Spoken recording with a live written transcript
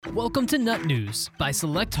Welcome to Nut News by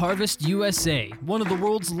Select Harvest USA, one of the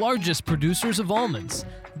world's largest producers of almonds.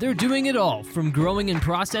 They're doing it all, from growing and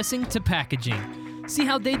processing to packaging. See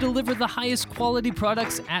how they deliver the highest quality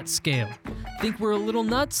products at scale. Think we're a little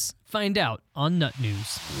nuts? Find out on Nut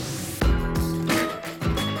News.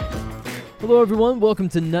 Hello everyone, welcome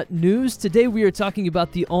to Nut News. Today we are talking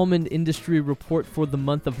about the almond industry report for the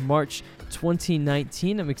month of March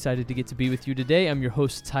 2019. I'm excited to get to be with you today. I'm your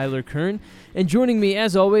host, Tyler Kern, and joining me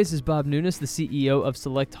as always is Bob Nunes, the CEO of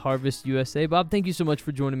Select Harvest USA. Bob, thank you so much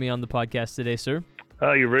for joining me on the podcast today, sir.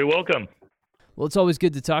 You're very welcome. Well, it's always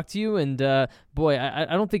good to talk to you, and boy, I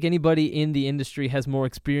don't think anybody in the industry has more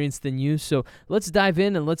experience than you. So let's dive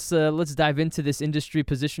in and let's dive into this industry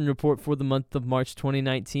position report for the month of March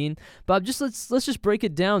 2019. Bob, let's just break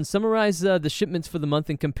it down. Summarize the shipments for the month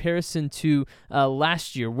in comparison to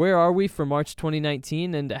last year. Where are we for March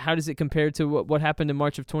 2019, and how does it compare to what happened in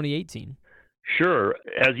March of 2018? Sure.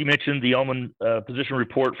 As you mentioned, the almond position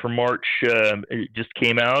report for March it just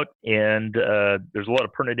came out, and there's a lot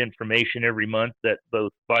of pertinent information every month that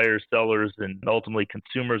both buyers, sellers, and ultimately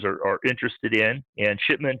consumers are interested in. And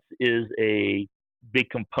shipments is a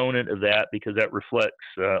big component of that because that reflects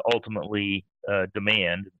ultimately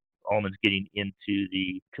demand, almonds getting into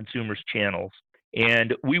the consumers' channels.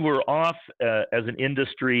 And we were off as an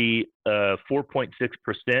industry 4.6%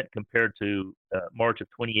 compared to March of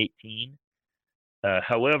 2018.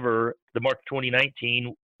 However, the March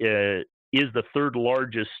 2019 is the third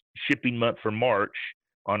largest shipping month for March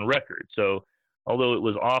on record. So although it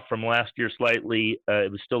was off from last year slightly,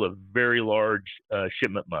 it was still a very large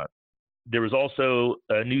shipment month. There was also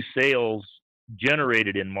new sales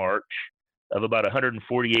generated in March of about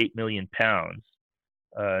 148 million pounds.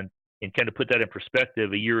 And kind of put that in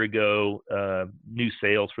perspective, a year ago, new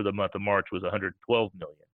sales for the month of March was 112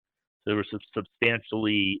 million. So there was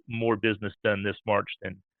substantially more business done this March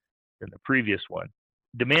than the previous one.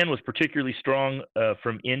 Demand was particularly strong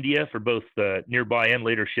from India for both nearby and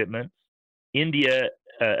later shipments. India,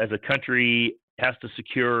 as a country, has to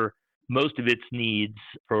secure most of its needs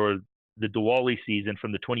for the Diwali season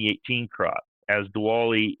from the 2018 crop. As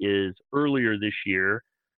Diwali is earlier this year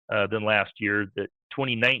than last year, the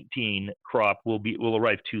 2019 crop will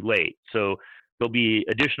arrive too late. So there'll be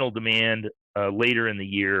additional demand later in the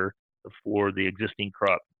year for the existing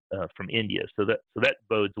crop from India. So that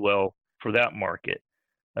bodes well for that market.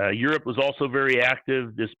 Europe was also very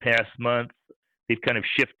active this past month. They've kind of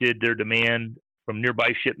shifted their demand from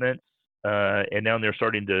nearby shipments, and now they're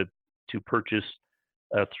starting to purchase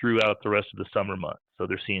throughout the rest of the summer months. So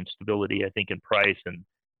they're seeing stability, I think, in price and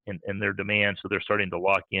their demand. So they're starting to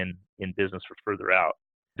lock in business for further out.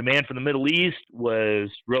 Demand from the Middle East was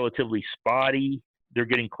relatively spotty. They're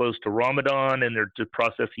getting close to Ramadan, and they're just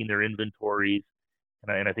processing their inventories,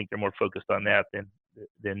 and I think they're more focused on that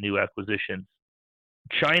than new acquisitions.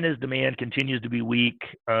 China's demand continues to be weak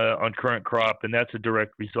on current crop, and that's a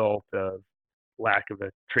direct result of lack of a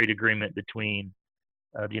trade agreement between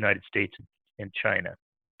the United States and China.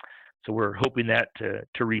 So we're hoping that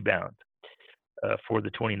to rebound for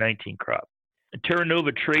the 2019 crop. Terra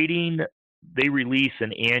Nova Trading, they release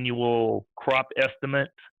an annual crop estimate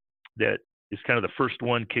that is kind of the first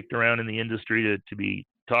one kicked around in the industry to be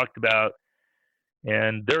talked about.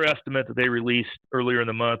 And their estimate that they released earlier in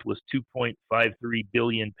the month was 2.53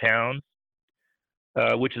 billion pounds,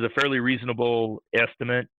 which is a fairly reasonable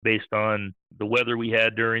estimate based on the weather we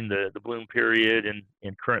had during the bloom period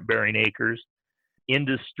and current bearing acres.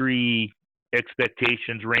 Industry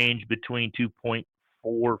expectations range between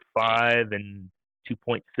 2.45 and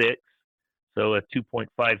 2.6. So a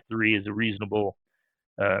 2.53 is a reasonable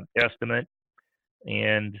estimate.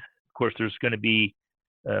 And of course, there's going to be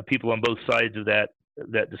people on both sides of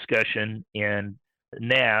that discussion. And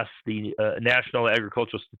NASS, the National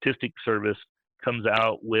Agricultural Statistics Service, comes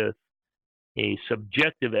out with a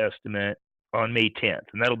subjective estimate on May 10th,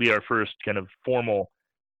 and that'll be our first kind of formal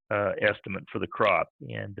estimate for the crop.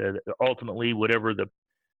 And ultimately, whatever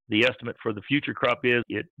the estimate for the future crop is,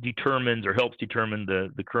 it determines or helps determine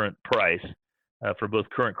the current price for both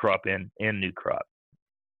current crop and new crop.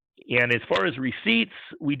 And as far as receipts,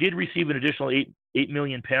 we did receive an additional 8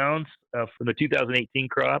 million pounds from the 2018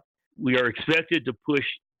 crop. We are expected to push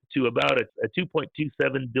to about a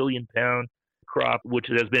 2.27 billion pound crop, which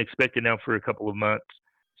has been expected now for a couple of months.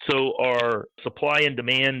 So our supply and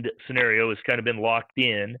demand scenario has kind of been locked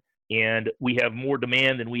in, and we have more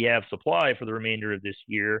demand than we have supply for the remainder of this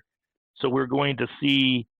year. So we're going to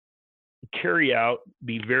see carry out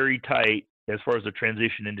be very tight as far as the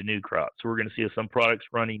transition into new crops. So we're going to see some products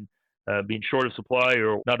being short of supply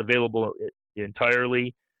or not available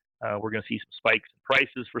entirely. We're going to see some spikes in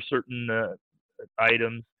prices for certain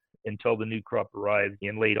items. until the new crop arrives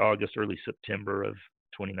in late August, early September of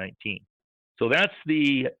 2019. So that's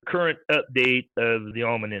the current update of the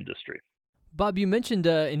almond industry. Bob, you mentioned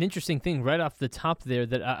an interesting thing right off the top there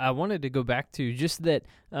that I wanted to go back to. Just that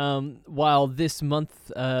while this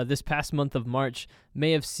past month of March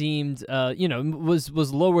may have seemed,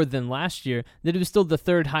 was lower than last year, that it was still the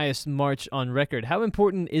third highest March on record. How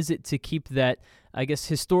important is it to keep that, I guess,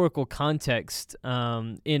 historical context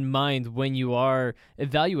in mind when you are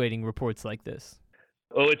evaluating reports like this?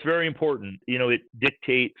 Oh, it's very important. It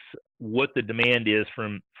dictates what the demand is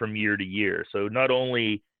from year to year. So not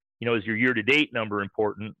only is your year-to-date number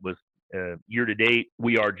important? Was year-to-date,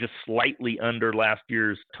 we are just slightly under last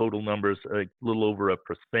year's total numbers, a little over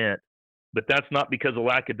 1%. But that's not because of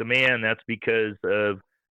lack of demand. That's because of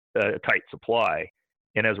tight supply.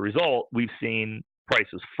 And as a result, we've seen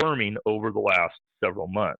prices firming over the last several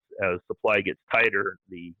months. As supply gets tighter,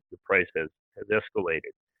 the price has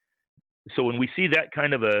escalated. So when we see that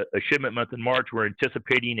kind of a shipment month in March, we're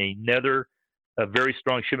anticipating a very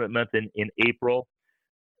strong shipment month in April.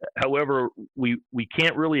 However, we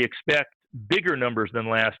can't really expect bigger numbers than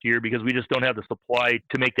last year because we just don't have the supply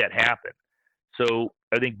to make that happen. So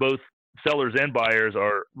I think both sellers and buyers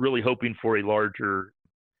are really hoping for a larger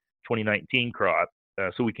 2019 crop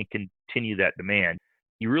so we can continue that demand.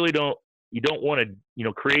 You don't want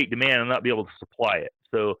to create demand and not be able to supply it.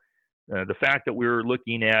 So the fact that we're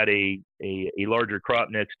looking at a larger crop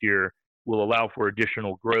next year will allow for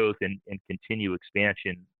additional growth and continue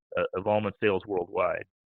expansion of almond sales worldwide.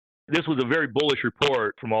 This was a very bullish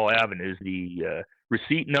report from all avenues. The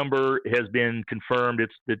receipt number has been confirmed.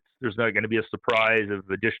 There's not going to be a surprise of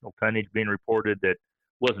additional tonnage being reported that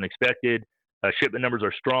wasn't expected. Shipment numbers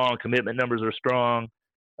are strong. Commitment numbers are strong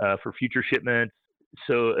for future shipments.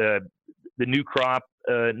 So the new crop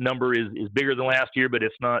number is bigger than last year, but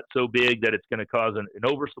it's not so big that it's going to cause an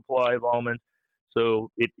oversupply of almonds. So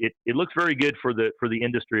it looks very good for the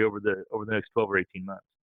industry over the next 12 or 18 months.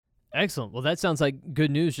 Excellent. Well, that sounds like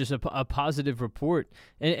good news, just a positive report.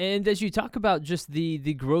 And as you talk about just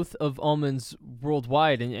the growth of almonds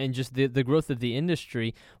worldwide and just the growth of the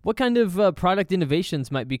industry, what kind of product innovations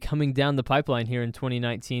might be coming down the pipeline here in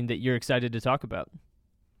 2019 that you're excited to talk about?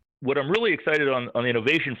 What I'm really excited on the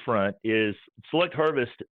innovation front is Select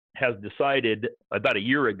Harvest has decided about a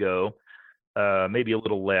year ago, maybe a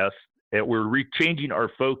little less, that we're changing our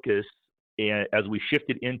focus as we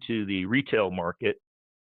shifted into the retail market.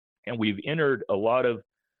 And we've entered a lot of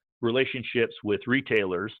relationships with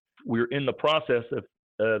retailers. We're in the process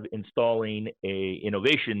of installing a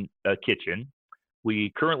innovation kitchen.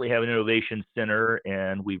 We currently have an innovation center,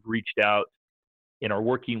 and we've reached out and are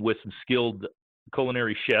working with some skilled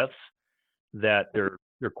culinary chefs that their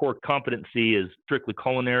core competency is strictly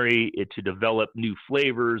culinary, to develop new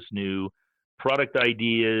flavors, new product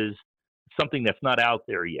ideas, something that's not out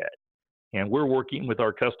there yet. And we're working with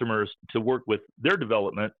our customers to work with their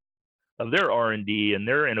development of their R&D and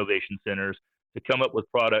their innovation centers to come up with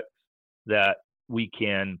products that we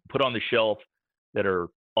can put on the shelf that are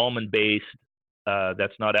almond-based,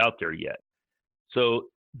 that's not out there yet. So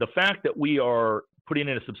the fact that we are putting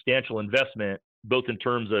in a substantial investment, both in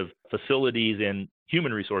terms of facilities and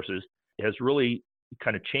human resources, has really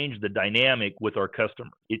kind of changed the dynamic with our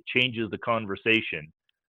customers. It changes the conversation.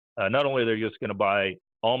 Not only are they just going to buy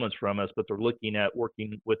almonds from us, but they're looking at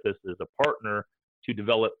working with us as a partner to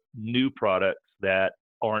develop new products that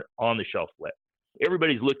aren't on the shelf yet.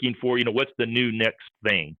 Everybody's looking for, what's the new next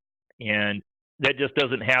thing? And that just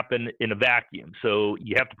doesn't happen in a vacuum. So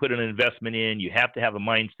you have to put an investment in. You have to have a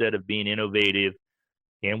mindset of being innovative.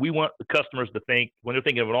 And we want the customers to think, when they're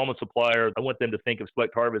thinking of an almond supplier, I want them to think of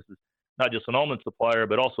Select Harvest as not just an almond supplier,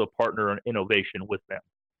 but also a partner in innovation with them.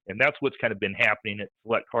 And that's what's kind of been happening at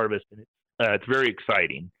Select Harvest. And it's very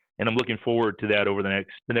exciting. And I'm looking forward to that over the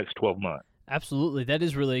next 12 months. Absolutely. That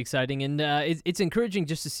is really exciting. And it's encouraging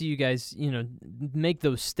just to see you guys, make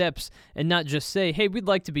those steps and not just say, hey, we'd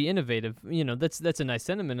like to be innovative. That's a nice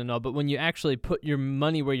sentiment and all. But when you actually put your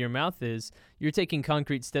money where your mouth is, you're taking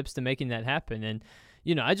concrete steps to making that happen. And,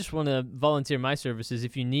 I just want to volunteer my services.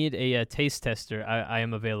 If you need a taste tester, I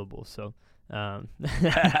am available. So we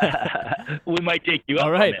might take you up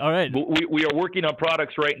all right, on it. All right. We are working on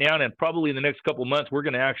products right now, and probably in the next couple of months, we're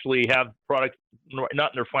going to actually have products not in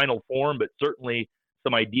their final form, but certainly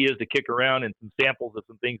some ideas to kick around and some samples of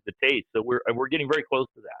some things to taste. So we're getting very close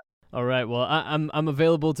to that. All right. Well, I'm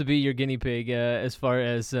available to be your guinea pig as far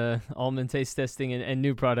as almond taste testing and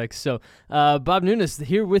new products. So, Bob Nunes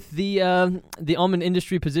here with the almond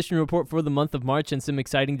industry position report for the month of March and some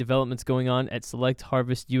exciting developments going on at Select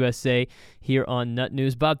Harvest USA here on Nut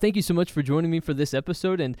News. Bob, thank you so much for joining me for this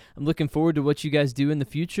episode, and I'm looking forward to what you guys do in the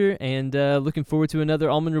future, and looking forward to another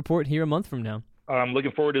almond report here a month from now. I'm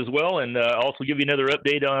looking forward as well, and also give you another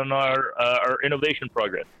update on our innovation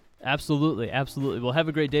progress. Absolutely. Well, have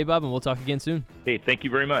a great day, Bob, and we'll talk again soon. Hey, thank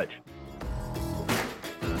you very much.